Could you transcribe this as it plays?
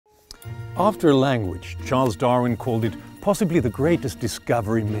After language, Charles Darwin called it possibly the greatest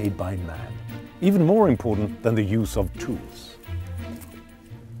discovery made by man, even more important than the use of tools.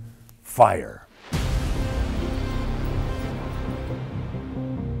 Fire.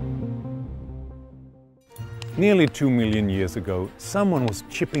 Nearly 2 million years ago, someone was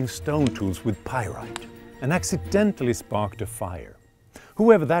chipping stone tools with pyrite and accidentally sparked a fire.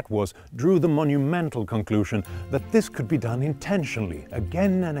 Whoever that was drew the monumental conclusion that this could be done intentionally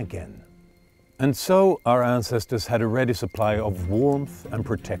again and again. And so our ancestors had a ready supply of warmth and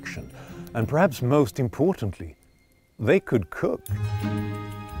protection, and perhaps most importantly, they could cook.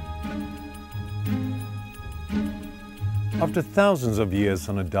 After thousands of years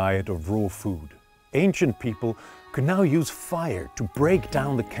on a diet of raw food, ancient people could now use fire to break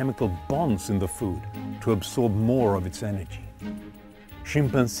down the chemical bonds in the food to absorb more of its energy.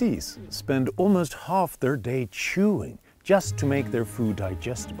 Chimpanzees spend almost half their day chewing just to make their food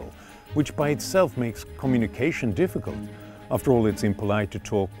digestible, which by itself makes communication difficult. After all, it's impolite to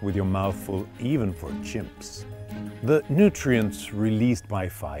talk with your mouth full, even for chimps. The nutrients released by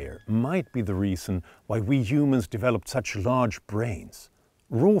fire might be the reason why we humans developed such large brains.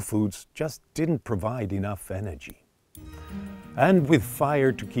 Raw foods just didn't provide enough energy. And with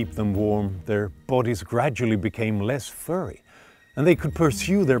fire to keep them warm, their bodies gradually became less furry, and they could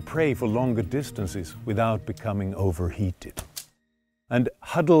pursue their prey for longer distances without becoming overheated. And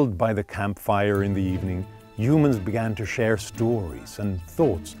huddled by the campfire in the evening, humans began to share stories and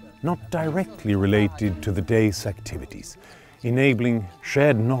thoughts not directly related to the day's activities, enabling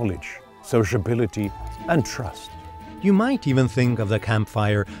shared knowledge, sociability, and trust. You might even think of the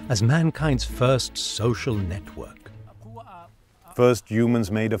campfire as mankind's first social network. First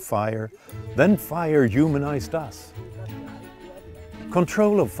humans made a fire, then fire humanized us.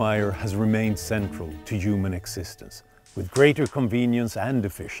 Control of fire has remained central to human existence, with greater convenience and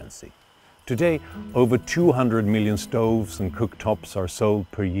efficiency. Today, over 200 million stoves and cooktops are sold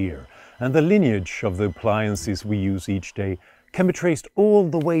per year, and the lineage of the appliances we use each day can be traced all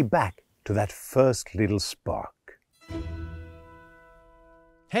the way back to that first little spark.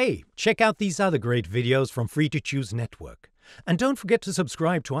 Hey, check out these other great videos from Free to Choose Network. And don't forget to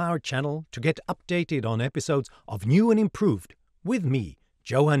subscribe to our channel to get updated on episodes of New and Improved with me,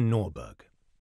 Johan Norberg.